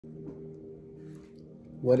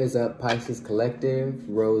What is up, Pisces Collective?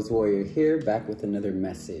 Rose Warrior here, back with another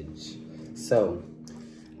message. So,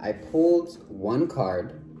 I pulled one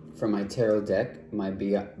card from my tarot deck, my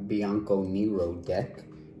Bianco Nero deck.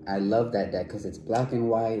 I love that deck because it's black and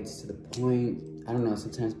white, it's to the point. I don't know,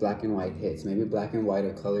 sometimes black and white hits. Maybe black and white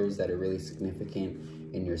are colors that are really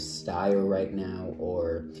significant in your style right now,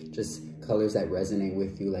 or just colors that resonate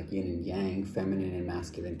with you, like yin and yang, feminine and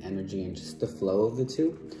masculine energy, and just the flow of the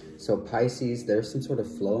two. So Pisces, there's some sort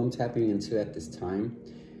of flow I'm tapping into at this time.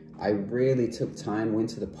 I really took time, went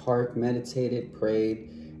to the park, meditated,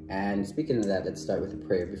 prayed, and speaking of that, let's start with a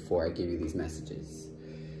prayer before I give you these messages.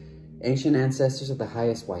 Ancient ancestors of the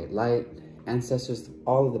highest white light, ancestors of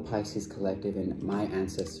all of the Pisces Collective, and my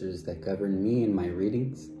ancestors that govern me in my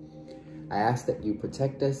readings, I ask that you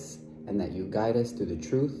protect us and that you guide us through the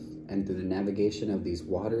truth and through the navigation of these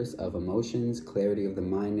waters of emotions, clarity of the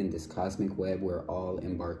mind, and this cosmic web we're all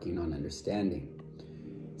embarking on understanding.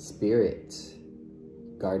 Spirit,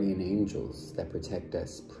 guardian angels that protect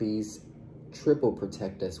us, please triple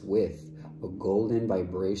protect us with a golden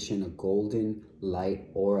vibration, a golden light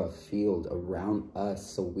aura field around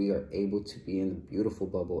us so we are able to be in the beautiful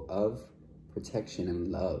bubble of protection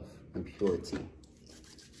and love and purity.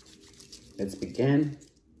 Let's begin.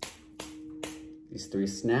 These 3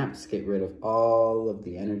 snaps get rid of all of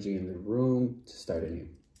the energy in the room to start anew.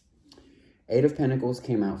 8 of Pentacles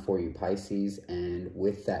came out for you, Pisces, and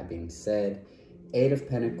with that being said, 8 of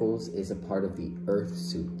Pentacles is a part of the earth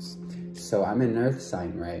suits. So I'm an earth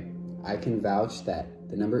sign, right? I can vouch that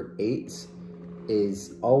the number 8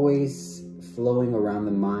 is always flowing around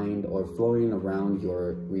the mind or flowing around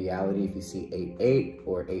your reality. If you see 88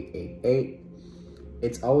 or 888,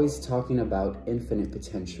 it's always talking about infinite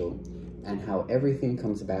potential and how everything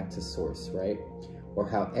comes back to source, right? Or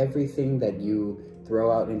how everything that you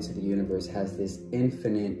throw out into the universe has this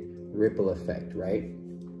infinite ripple effect, right?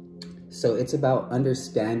 So it's about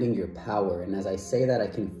understanding your power. And as I say that, I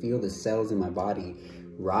can feel the cells in my body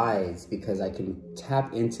rise because I can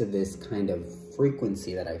tap into this kind of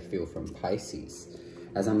frequency that I feel from Pisces.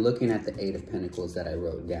 As I'm looking at the 8 of Pentacles that I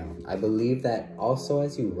wrote down, I believe that also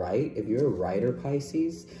as you write, if you're a writer,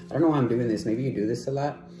 Pisces, I don't know why I'm doing this, maybe you do this a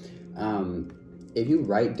lot. If you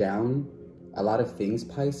write down a lot of things,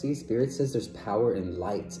 Pisces, Spirit says there's power and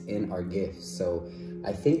light in our gifts. So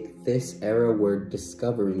I think this era we're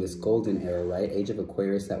discovering, this golden era, right? Age of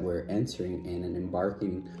Aquarius that we're entering in and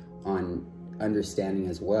embarking on understanding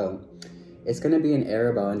as well. It's going to be an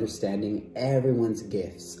era about understanding everyone's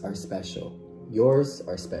gifts are special. Yours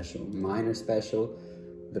are special, mine are special,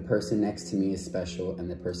 the person next to me is special, and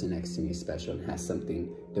the person next to me is special and has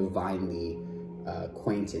something divinely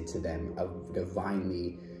acquainted to them, of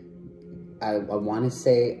divinely, I want to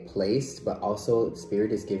say placed, but also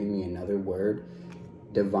Spirit is giving me another word,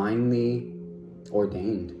 divinely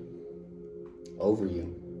ordained over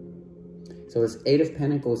you. So this 8 of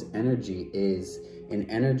Pentacles energy is an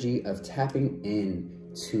energy of tapping in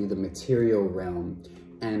to the material realm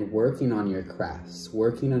and working on your crafts,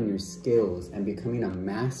 working on your skills, and becoming a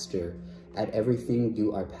master at everything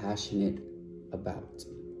you are passionate about.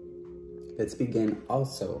 Let's begin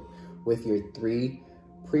also with your 3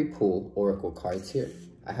 pre-pull oracle cards here.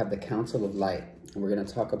 I have the Council of Light, and we're going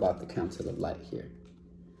to talk about the Council of Light here.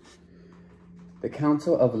 The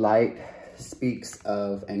Council of Light speaks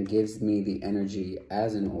of and gives me the energy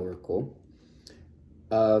as an oracle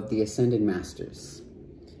of the Ascended Masters.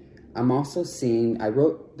 I'm also seeing, I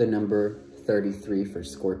wrote the number 33 for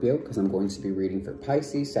Scorpio because I'm going to be reading for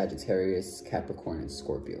Pisces, Sagittarius, Capricorn, and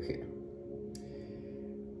Scorpio here.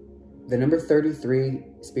 The number 33,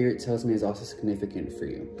 Spirit tells me, is also significant for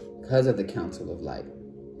you because of the Council of Light.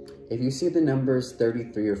 If you see the numbers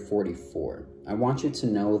 33 or 44, I want you to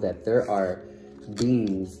know that there are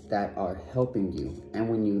beings that are helping you. And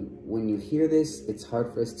when you hear this, it's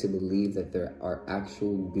hard for us to believe that there are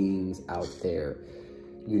actual beings out there,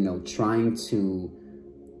 you know, trying to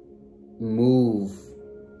move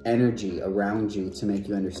energy around you to make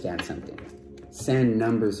you understand something. Send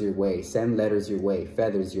numbers your way, send letters your way,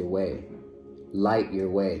 feathers your way, light your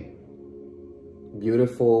way.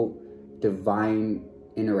 Beautiful, divine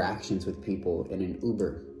interactions with people in an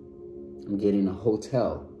Uber. I'm getting a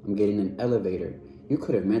hotel. I'm getting an elevator. You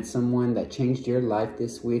could have met someone that changed your life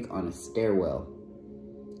this week on a stairwell.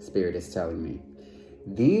 Spirit is telling me.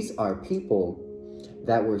 These are people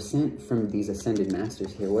that were sent from these Ascended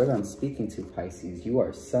Masters here. Whoever I'm speaking to, Pisces, you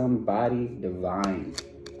are somebody divine,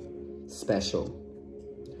 special.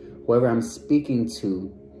 Whoever I'm speaking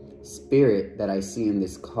to, Spirit, that I see in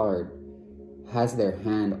this card, has their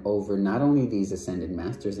hand over not only these Ascended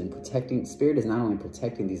Masters and protecting. Spirit is not only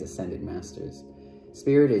protecting these Ascended Masters.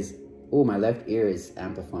 Spirit is Oh, my left ear is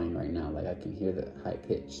amplifying right now. Like I can hear the high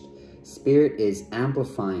pitched. Spirit is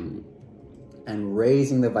amplifying and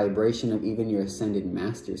raising the vibration of even your ascended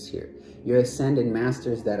masters here. Your ascended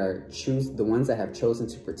masters that are the ones that have chosen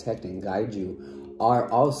to protect and guide you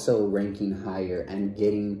are also ranking higher and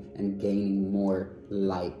gaining more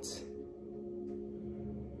light.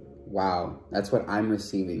 Wow, that's what I'm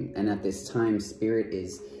receiving. And at this time, Spirit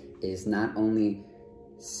is not only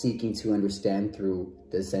seeking to understand through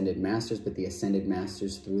the ascended masters, but the ascended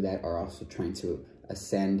masters through that are also trying to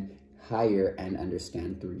ascend higher and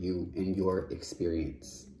understand through you and your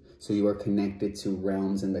experience. So you are connected to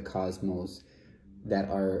realms in the cosmos that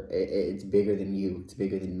are, it's bigger than you, it's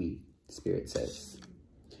bigger than me, Spirit says.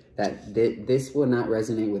 That this will not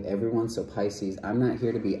resonate with everyone. So Pisces, I'm not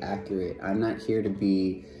here to be accurate. I'm not here to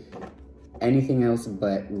be anything else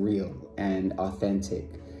but real and authentic.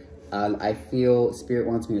 I feel Spirit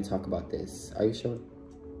wants me to talk about this. Are you sure?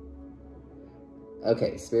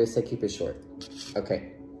 Okay, Spirit said keep it short.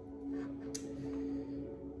 Okay.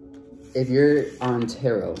 If you're on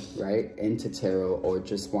tarot, right, into tarot, or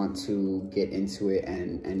just want to get into it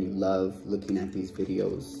and you love looking at these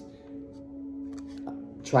videos,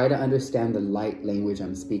 try to understand the light language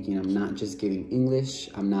I'm speaking. I'm not just giving English.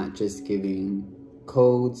 I'm not just giving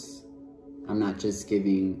codes. I'm not just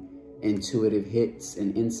giving intuitive hits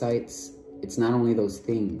and insights. It's not only those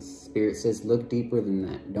things. Spirit says look deeper than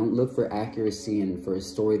that. Don't look for accuracy and for a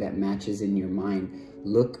story that matches in your mind.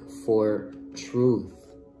 Look for truth.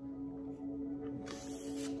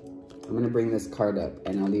 I'm going to bring this card up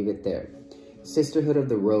and I'll leave it there. Sisterhood of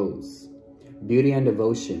the Rose. Beauty and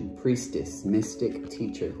devotion. Priestess. Mystic.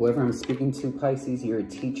 Teacher. Whoever I'm speaking to, Pisces, you're a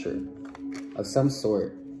teacher of some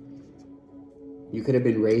sort. You could have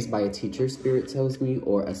been raised by a teacher, Spirit tells me,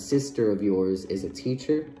 or a sister of yours is a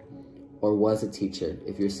teacher or was a teacher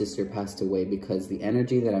if your sister passed away, because the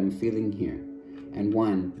energy that I'm feeling here, and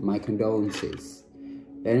one, my condolences.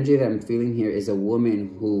 The energy that I'm feeling here is a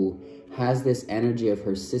woman who has this energy of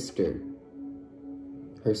her sister.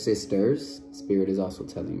 Her sisters, Spirit is also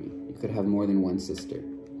telling me. You could have more than one sister.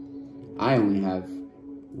 I only have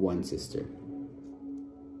one sister.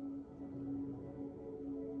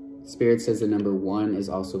 Spirit says the number 1 is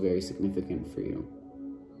also very significant for you.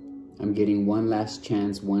 I'm getting one last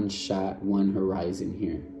chance, one shot, one horizon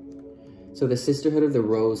here. So the Sisterhood of the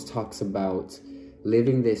Rose talks about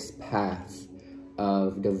living this path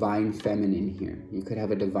of divine feminine here. You could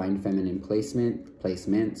have a divine feminine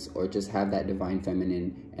placements, or just have that divine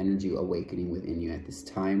feminine energy awakening within you at this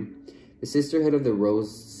time. The Sisterhood of the Rose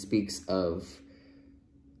speaks of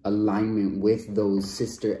alignment with those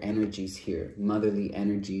sister energies here, motherly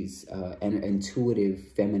energies, and intuitive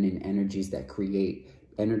feminine energies that create,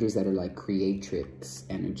 energies that are like creatrix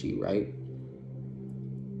energy, right?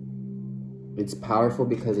 It's powerful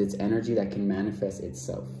because it's energy that can manifest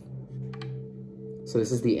itself. So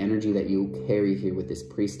this is the energy that you carry here with this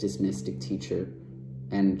priestess, mystic, teacher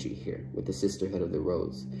energy here with the Sisterhood of the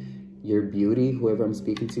Rose. Your beauty, whoever I'm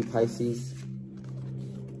speaking to, Pisces,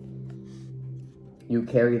 you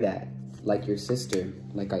carry that like your sister,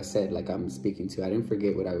 like I said, like I'm speaking to. I didn't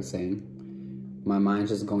forget what I was saying. My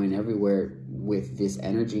mind's just going everywhere with this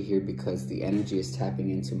energy here because the energy is tapping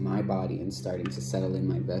into my body and starting to settle in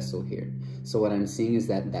my vessel here. So what I'm seeing is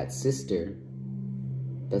that that sister,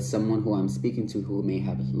 that's someone who I'm speaking to who may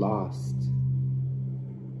have lost,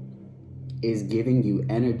 is giving you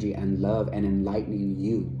energy and love and enlightening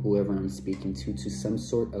you, whoever I'm speaking to some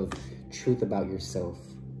sort of truth about yourself.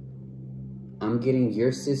 I'm getting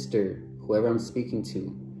your sister, whoever I'm speaking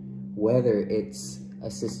to, whether it's a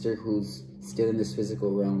sister who's still in this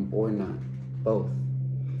physical realm or not, both.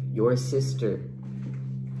 Your sister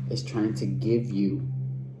is trying to give you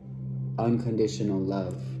unconditional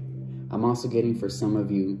love. I'm also getting, for some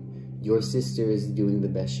of you, your sister is doing the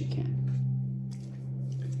best she can.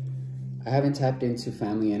 I haven't tapped into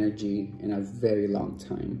family energy in a very long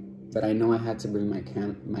time, but I know I had to bring my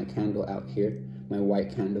candle out here, my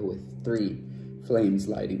white candle with 3 flames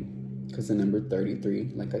lighting, because the number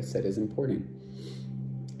 33, like I said, is important,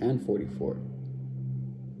 and 44.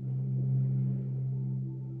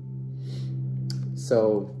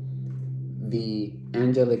 So the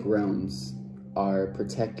angelic realms are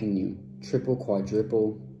protecting you, triple,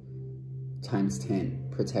 quadruple, times 10,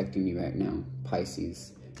 protecting you right now,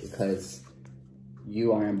 Pisces, because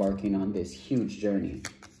you are embarking on this huge journey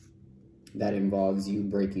that involves you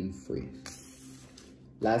breaking free.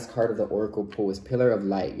 Last card of the Oracle pull is Pillar of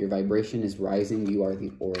Light. Your vibration is rising. You are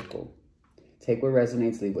the Oracle. Take what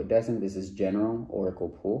resonates, leave what doesn't. This is general Oracle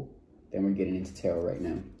pull. Then we're getting into tarot right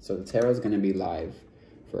now. So the tarot is going to be live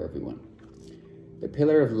for everyone. The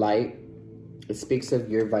Pillar of Light It speaks of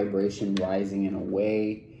your vibration rising in a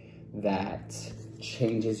way that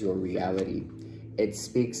changes your reality. It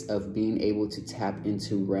speaks of being able to tap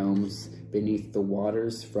into realms beneath the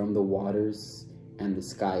waters, from the waters and the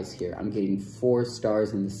skies here. I'm getting 4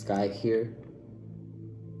 stars in the sky here.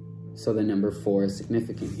 So the number 4 is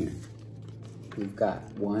significant here. We've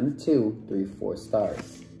got 1, 2, 3, 4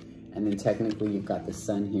 stars. And then technically you've got the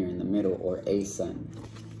sun here in the middle, or a sun.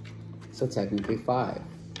 So technically 5.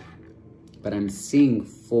 But I'm seeing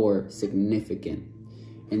 4 significant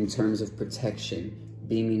in terms of protection,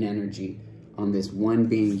 beaming energy on this one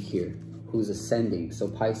being here who's ascending. So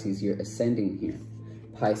Pisces, you're ascending here.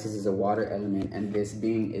 Pisces is a water element, and this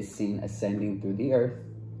being is seen ascending through the earth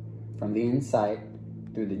from the inside,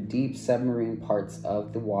 through the deep submarine parts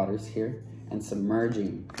of the waters here, and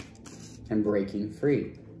submerging and breaking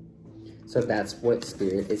free. So that's what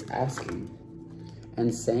Spirit is asking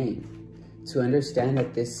and saying. To understand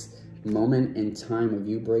that this moment in time of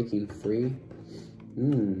you breaking free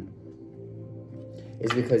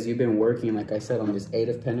is because you've been working, like I said, on this 8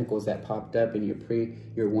 of Pentacles that popped up in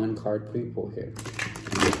your 1 card pre-pull here.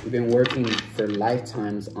 You've been working for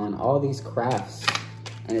lifetimes on all these crafts,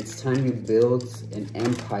 and it's time you build an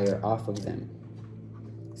empire off of them.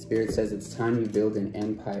 Spirit says it's time you build an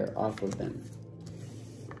empire off of them.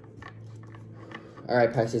 All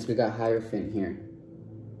right, Pisces, we got Hierophant here.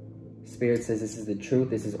 Spirit says this is the truth.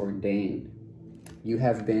 This is ordained. You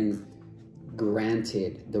have been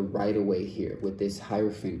granted the right of way here with this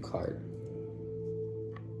Hierophant card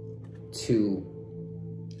to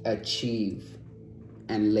achieve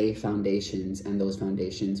and lay foundations, and those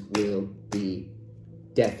foundations will be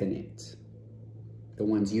definite. The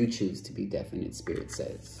ones you choose to be definite, Spirit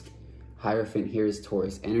says. Hierophant here is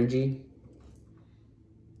Taurus energy.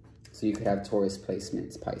 So you could have Taurus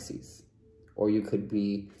placements, Pisces. Or you could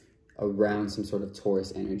be around some sort of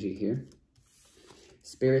Taurus energy here.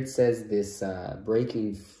 Spirit says this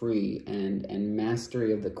breaking free and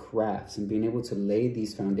mastery of the crafts and being able to lay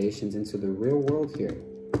these foundations into the real world here.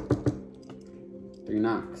 3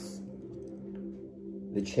 knocks.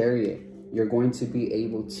 The Chariot. You're going to be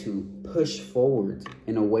able to push forward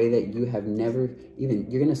in a way that you have never even...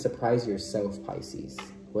 You're going to surprise yourself, Pisces.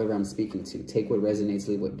 Whoever I'm speaking to. Take what resonates,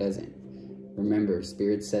 leave what doesn't. Remember,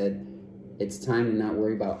 Spirit said it's time to not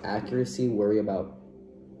worry about accuracy. Worry about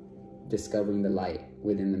discovering the light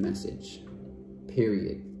within the message.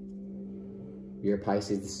 Period. You're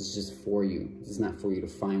Pisces. This is just for you. This is not for you to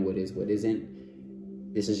find what is, what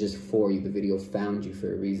isn't. This is just for you. The video found you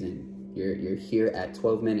for a reason. You're here at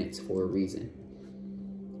 12 minutes for a reason.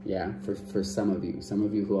 Yeah, for some of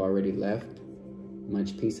you who already left,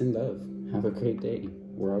 much peace and love. Have a great day.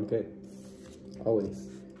 We're all good. Always.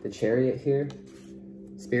 The Chariot here,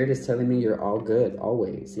 Spirit is telling me you're all good,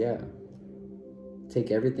 always, yeah.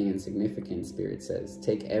 Take everything in significance, Spirit says.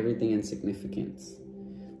 Take everything in significance.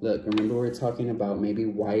 Look, remember we're talking about maybe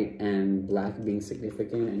white and black being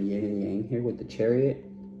significant, and yin and yang here with the Chariot.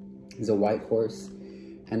 There's a white horse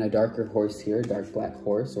and a darker horse here, dark black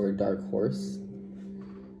horse or a dark horse.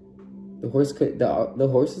 The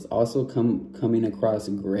horse is also coming across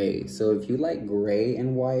gray. So if you like gray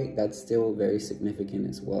and white, that's still very significant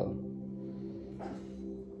as well.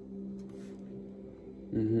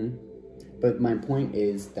 But my point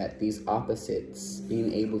is that these opposites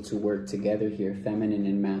being able to work together here, feminine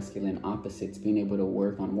and masculine opposites being able to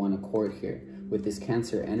work on one accord here with this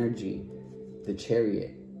Cancer energy, the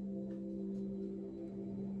Chariot.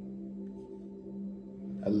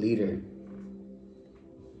 A leader.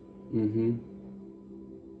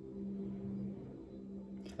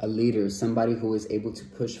 A leader, somebody who is able to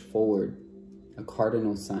push forward. A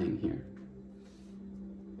cardinal sign here.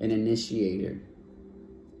 An initiator.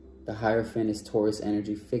 The Hierophant is Taurus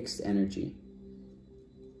energy, fixed energy.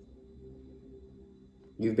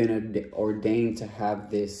 You've been ordained to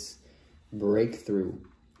have this breakthrough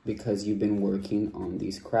because you've been working on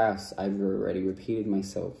these crafts. I've already repeated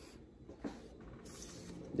myself.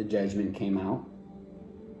 The Judgment came out.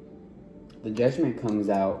 The Judgment comes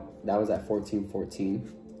out, that was at 1414.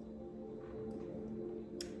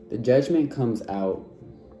 The Judgment comes out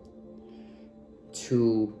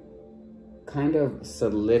to kind of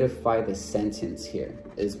solidify the sentence here,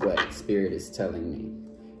 is what Spirit is telling me.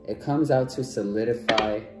 It comes out to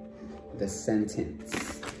solidify the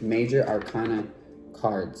sentence. Major Arcana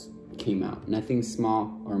cards came out. Nothing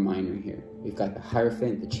small or minor here. We've got the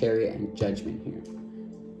Hierophant, the Chariot, and Judgment here.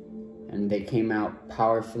 And they came out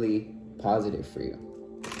powerfully positive for you.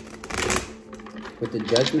 With the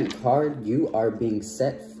Judgment card, you are being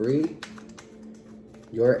set free.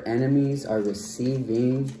 Your enemies are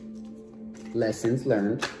receiving lessons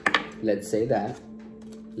learned. Let's say that.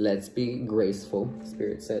 Let's be graceful,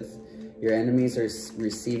 Spirit says. Your enemies are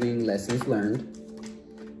receiving lessons learned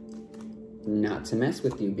not to mess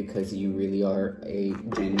with you because you really are a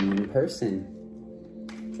genuine person.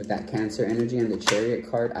 With that Cancer energy and the Chariot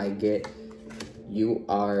card, I get you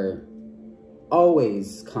are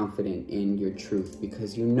always confident in your truth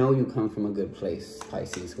because you know you come from a good place,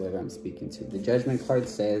 Pisces, whoever I'm speaking to. The Judgment card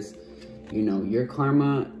says, you know, your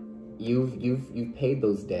karma, you've paid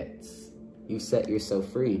those debts. You've set yourself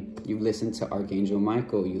free. You've listened to Archangel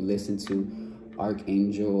Michael. You listened to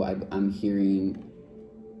Archangel, I'm hearing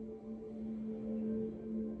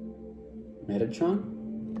Metatron.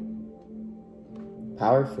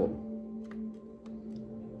 Powerful.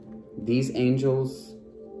 These angels,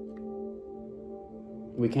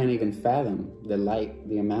 we can't even fathom the light,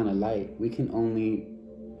 the amount of light. We can only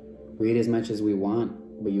read as much as we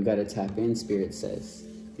want, but you got to tap in, Spirit says.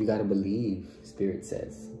 You got to believe, Spirit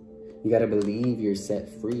says. You got to believe you're set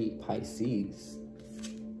free, Pisces.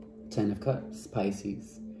 10 of Cups,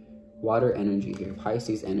 Pisces. Water energy here,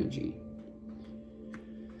 Pisces energy.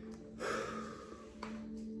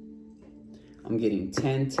 I'm getting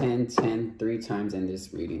 10, 10, 10, 3 times in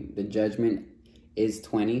this reading. The Judgment is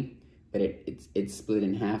 20, but it's split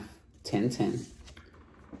in half. 10, 10.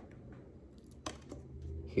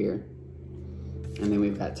 Here. And then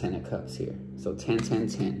we've got 10 of Cups here. So 10, 10,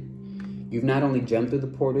 10. You've not only jumped through the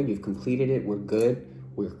portal, you've completed it. We're good.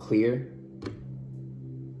 We're clear.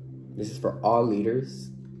 This is for all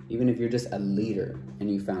leaders. Even if you're just a leader and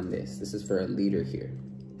you found this. This is for a leader here.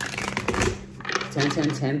 10, 10,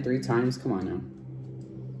 10, 3 times. Come on now.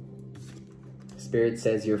 Spirit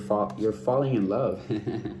says you're falling in love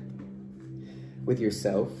with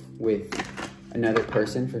yourself, with another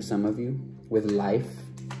person for some of you, with life.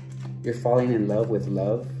 You're falling in love with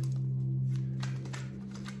love.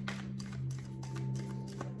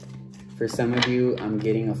 For some of you, I'm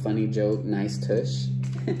getting a funny joke, nice tush.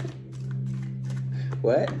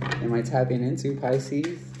 What am I tapping into,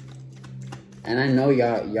 Pisces? And I know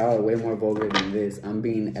y'all are way more vulgar than this. I'm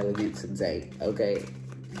being elegant today, okay?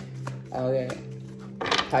 Okay.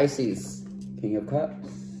 Pisces, King of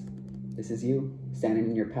Cups. This is you, standing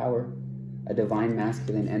in your power. A divine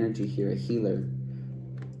masculine energy here, a healer.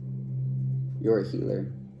 You're a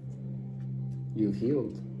healer. You've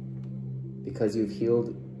healed. Because you've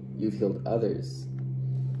healed others.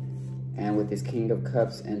 And with this King of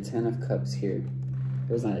Cups and 10 of Cups here,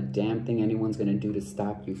 there's not a damn thing anyone's going to do to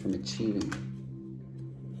stop you from achieving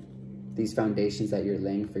these foundations that you're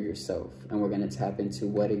laying for yourself. And we're going to tap into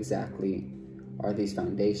what exactly are these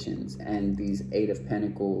foundations and these 8 of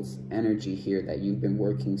Pentacles energy here that you've been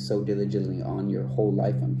working so diligently on your whole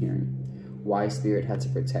life, I'm hearing. Why Spirit had to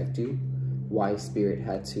protect you. Why Spirit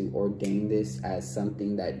had to ordain this as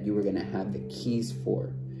something that you were going to have the keys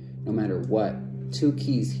for, no matter what. 2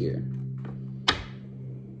 keys here.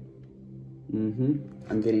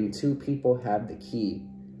 I'm getting 2 people have the key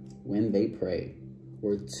when they pray.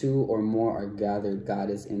 Where 2 or more are gathered, God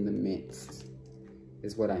is in the midst,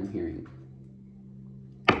 is what I'm hearing.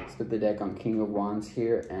 Split the deck on King of Wands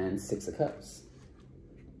here and 6 of Cups.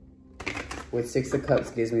 With 6 of Cups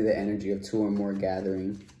gives me the energy of 2 or more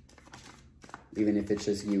gathering. Even if it's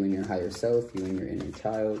just you and your higher self, you and your inner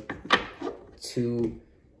child. 2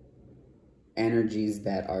 energies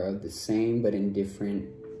that are of the same but in different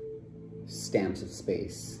stamps of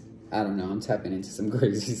space. I don't know. I'm tapping into some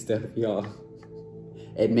crazy stuff, y'all.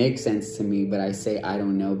 It makes sense to me, but I say I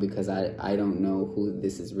don't know because I don't know who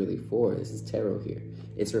this is really for. This is tarot here.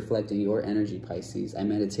 It's reflecting your energy, Pisces. I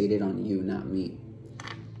meditated on you, not me.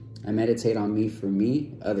 I meditate on me for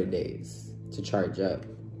me other days to charge up.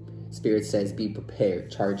 Spirit says be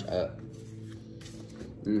prepared, charge up.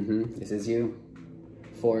 This is you.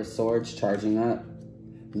 4 of Swords, charging up.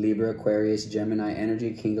 Libra, Aquarius, Gemini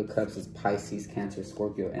energy. King of Cups is Pisces, Cancer,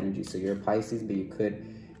 Scorpio energy. So you're a Pisces, but you could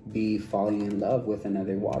be falling in love with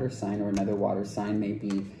another water sign, or another water sign may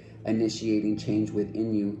be initiating change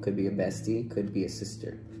within you. Could be a bestie, could be a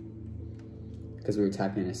sister. Because we were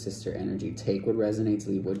tapping a sister energy. Take what resonates,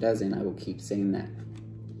 leave what doesn't. I will keep saying that.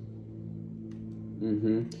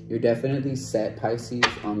 You're definitely set, Pisces,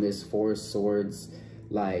 on this 4 of Swords.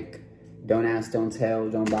 Like, don't ask, don't tell,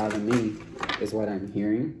 don't bother me, is what I'm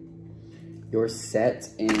hearing. You're set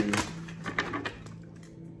in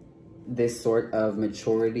this sort of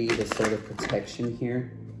maturity, this sort of protection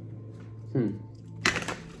here.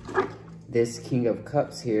 This King of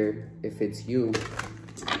Cups here, if it's you,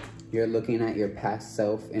 you're looking at your past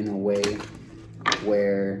self in a way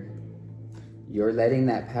where you're letting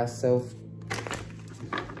that past self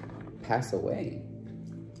pass away.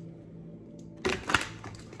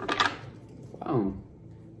 Wow.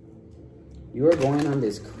 You are going on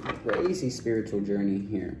this crazy spiritual journey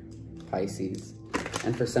here, Pisces.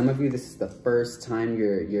 And for some of you, this is the first time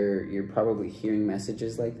you're probably hearing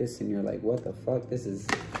messages like this, and you're like, what the fuck? This is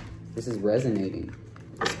resonating.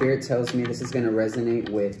 The Spirit tells me this is going to resonate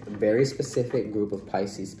with a very specific group of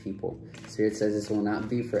Pisces people. Spirit says this will not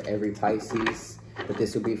be for every Pisces, but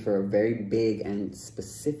this will be for a very big and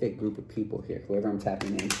specific group of people here, whoever I'm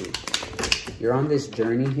tapping into. You're on this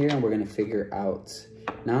journey here, and we're going to figure out,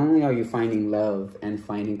 not only are you finding love and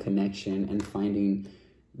finding connection and finding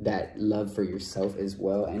that love for yourself as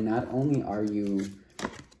well, and not only are you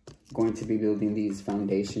going to be building these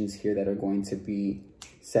foundations here that are going to be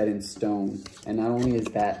set in stone, and not only is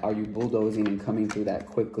that, are you bulldozing and coming through that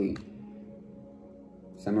quickly.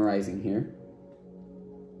 Summarizing here,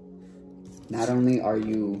 not only are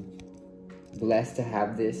you blessed to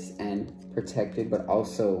have this and protected, but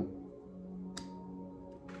also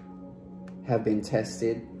have been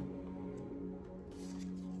tested.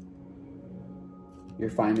 You're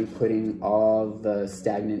finally putting all the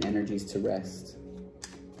stagnant energies to rest.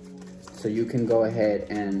 So you can go ahead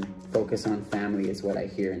and focus on family is what I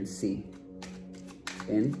hear and see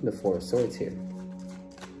in the Four of Swords here.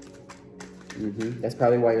 That's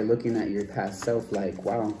probably why you're looking at your past self like,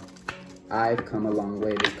 wow, I've come a long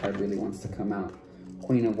way. This card really wants to come out.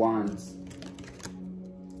 Queen of Wands.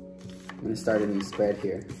 I'm going to start a new spread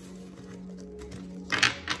here.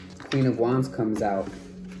 Queen of Wands comes out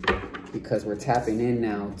because we're tapping in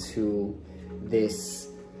now to this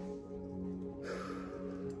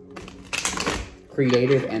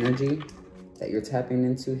creative energy that you're tapping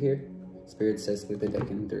into here. Spirit says split the deck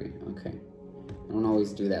in 3. Okay. I don't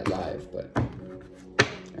always do that live, but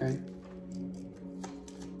all right.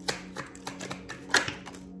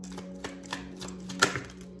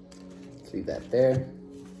 Let's leave that there.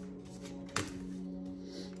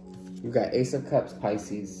 You've got Ace of Cups,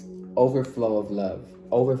 Pisces. Overflow of love.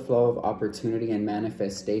 Overflow of opportunity and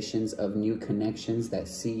manifestations of new connections that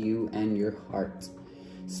see you and your heart.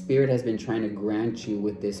 Spirit has been trying to grant you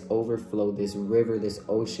with this overflow, this river, this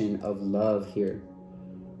ocean of love here.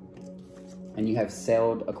 And you have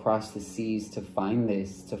sailed across the seas to find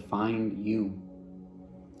this, to find you.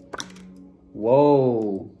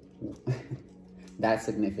 Whoa. That's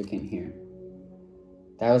significant here.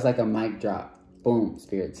 That was like a mic drop. Boom,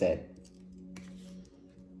 Spirit said.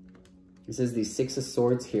 This is the Six of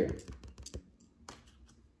Swords here.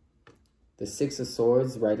 The Six of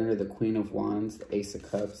Swords right under the Queen of Wands, the Ace of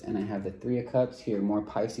Cups, and I have the Three of Cups here, more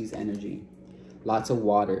Pisces energy. Lots of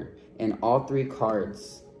water. And all 3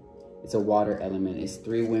 cards, it's a water element. It's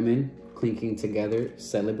 3 women clinking together,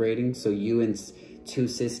 celebrating. So you and 2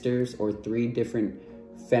 sisters or 3 different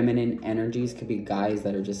feminine energies. Could be guys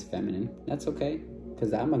that are just feminine. That's okay,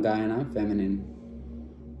 because I'm a guy and I'm feminine.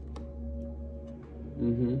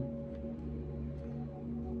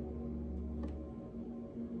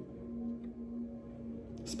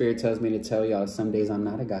 Spirit tells me to tell y'all, some days I'm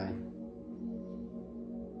not a guy.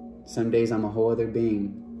 Some days I'm a whole other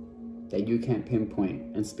being that you can't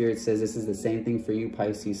pinpoint. And Spirit says this is the same thing for you,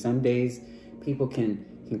 Pisces. Some days people can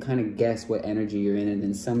kind of guess what energy you're in. And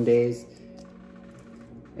then some days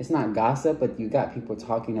it's not gossip, but you got people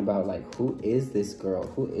talking about like, who is this girl?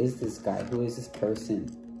 Who is this guy? Who is this person?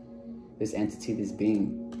 This entity, this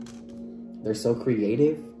being. They're so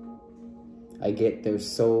creative. I get they're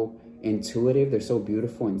so intuitive, they're so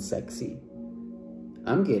beautiful and sexy.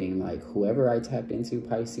 I'm getting like whoever I tapped into,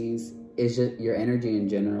 Pisces, is just your energy in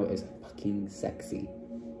general is fucking sexy.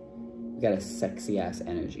 You got a sexy ass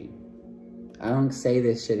energy. I don't say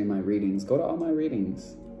this shit in my readings. Go to all my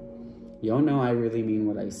readings. Y'all know I really mean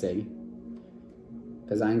what I say,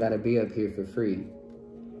 because I ain't gotta be up here for free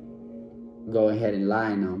go ahead and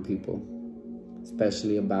lying on people,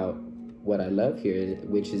 especially about what I love here,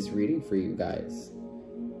 which is reading for you guys.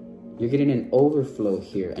 You're getting an overflow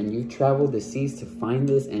here, and you traveled the seas to find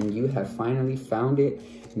this, and you have finally found it.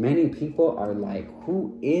 Many people are like,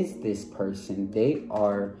 who is this person? They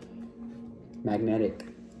are magnetic.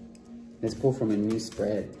 Let's pull from a new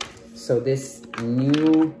spread. So this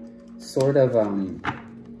new sort of, I'm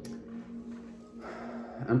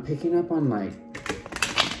picking up on like,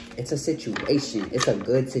 it's a situation. It's a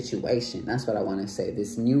good situation. That's what I want to say.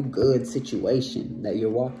 This new good situation that you're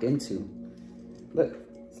walked into. Look.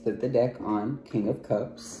 Split the deck on King of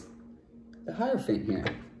Cups, the Hierophant here.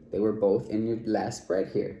 They were both in your last spread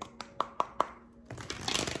here.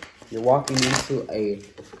 You're walking into a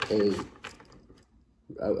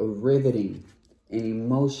riveting and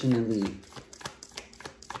emotionally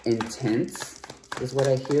intense, is what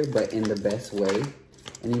I hear, but in the best way.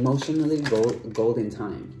 An emotionally golden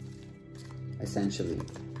time, essentially.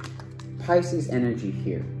 Pisces energy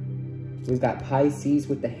here. We've got Pisces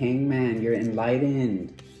with the Hangman. You're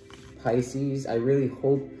enlightened. Pisces, I really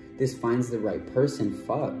hope this finds the right person.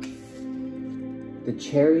 Fuck. The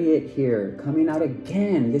Chariot here, coming out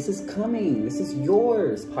again. This is coming. This is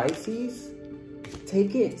yours, Pisces.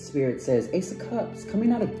 Take it, Spirit says. Ace of Cups,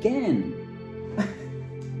 coming out again.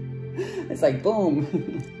 It's like, boom.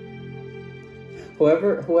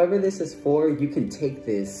 Whoever this is for, you can take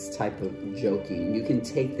this type of joking. You can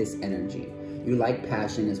take this energy. You like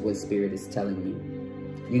passion is what Spirit is telling me.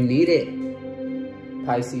 You need it.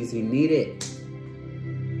 Pisces, you need it.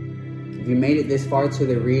 If you made it this far to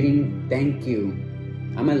the reading, thank you.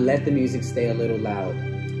 I'm going to let the music stay a little loud.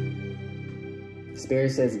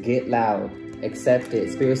 Spirit says, get loud. Accept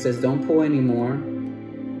it. Spirit says, don't pull anymore.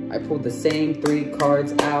 I pulled the same 3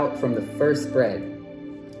 cards out from the first spread.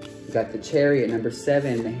 You got the Chariot, number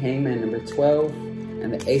 7, the Hangman, number 12,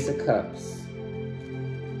 and the Ace of Cups.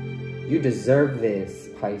 You deserve this,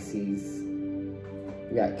 Pisces.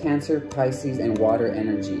 We got Cancer, Pisces, and water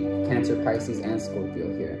energy. Cancer, Pisces, and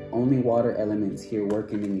Scorpio here. Only water elements here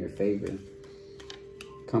working in your favor.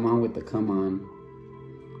 Come on with the come on.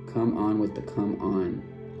 Come on with the come on.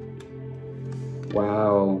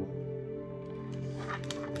 Wow.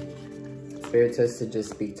 Spirit says to just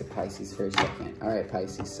speak to Pisces for a second. All right,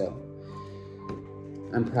 Pisces, so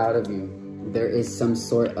I'm proud of you. There is some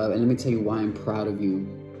sort of, and let me tell you why I'm proud of you.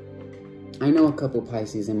 I know a couple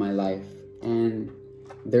Pisces in my life, and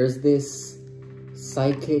there's this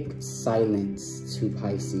psychic silence to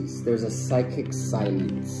Pisces. There's a psychic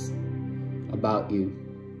silence about you.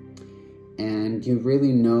 And you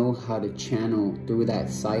really know how to channel through that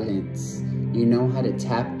silence. You know how to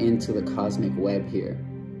tap into the cosmic web here.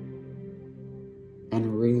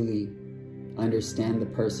 And really understand the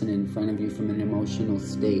person in front of you from an emotional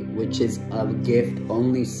state, which is a gift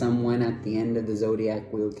only someone at the end of the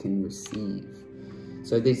zodiac wheel can receive.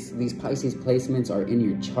 So these Pisces placements are in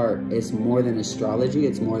your chart. It's more than astrology.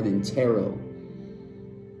 It's more than tarot.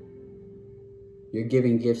 You're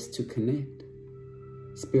giving gifts to connect.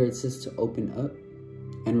 Spirit says to open up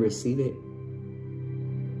and receive it.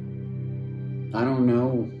 I don't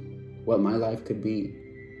know what my life could be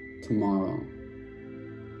tomorrow.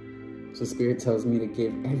 So Spirit tells me to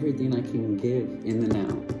give everything I can give in the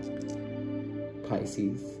now.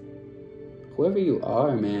 Pisces. Whoever you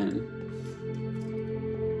are, man.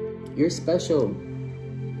 You're special.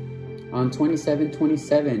 On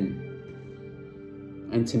 27/27.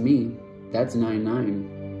 And to me, that's 9/9.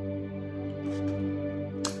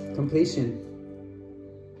 Completion.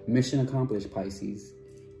 Mission accomplished, Pisces.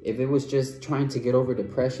 If it was just trying to get over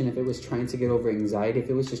depression, if it was trying to get over anxiety, if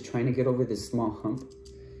it was just trying to get over this small hump,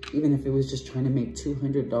 even if it was just trying to make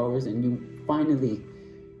 $200 and you finally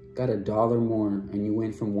got $1 more and you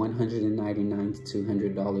went from $199 to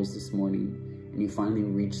 $200 this morning and you finally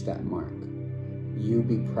reached that mark, you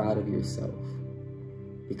be proud of yourself,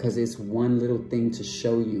 because it's one little thing to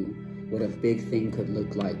show you what a big thing could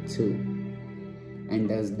look like too. And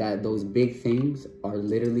those big things are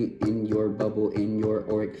literally in your bubble, in your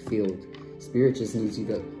auric field. Spirit just needs you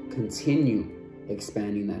to continue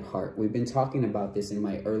expanding that heart. We've been talking about this in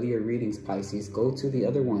my earlier readings, Pisces. Go to the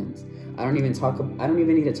other ones. I don't even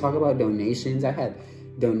need to talk about donations. I had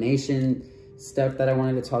donation stuff that I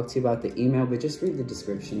wanted to talk to you about, the email, but just read the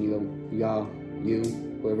description,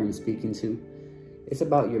 whoever I'm speaking to. It's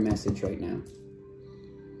about your message right now.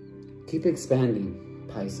 Keep expanding,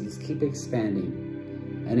 Pisces. Keep expanding.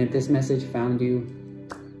 And if this message found you,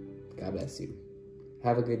 God bless you.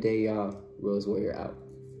 Have a good day, y'all. Rose Warrior out.